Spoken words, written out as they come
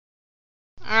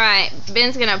Alright,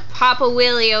 Ben's gonna pop a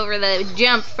wheelie over the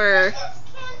jump for...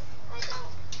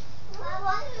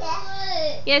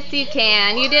 Yes, you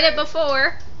can. You did it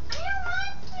before. I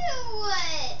don't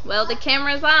want to. Well, the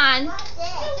camera's on. You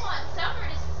don't want Summer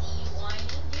to see you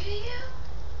whining, do you?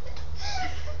 I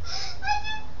just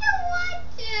don't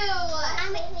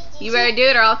want to. You better do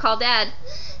it or I'll call Dad.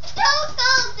 Don't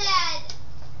call Dad.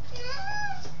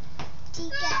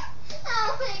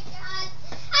 Oh my God.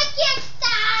 I can't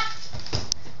stop.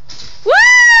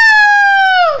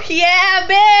 Woo! Yeah,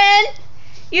 Ben!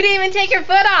 You didn't even take your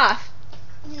foot off.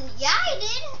 Yeah, I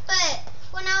did, but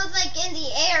when I was like in the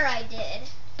air, I did.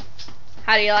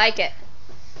 How do you like it?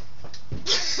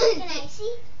 Can I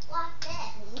see?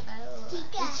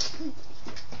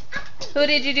 Who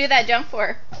did you do that jump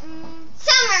for?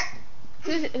 Summer.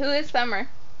 Who is Summer?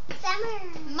 Summer.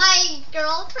 My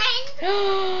girlfriend.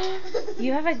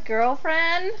 You have a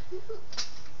girlfriend?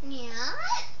 Yeah.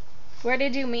 Where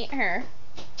did you meet her?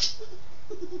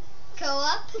 Go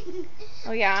up.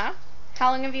 Oh yeah?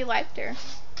 How long have you liked her?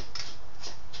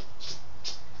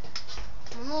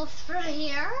 Almost for a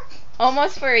year.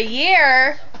 Almost for a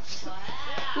year? Wow.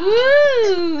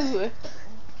 Woo!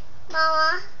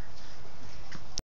 Mama.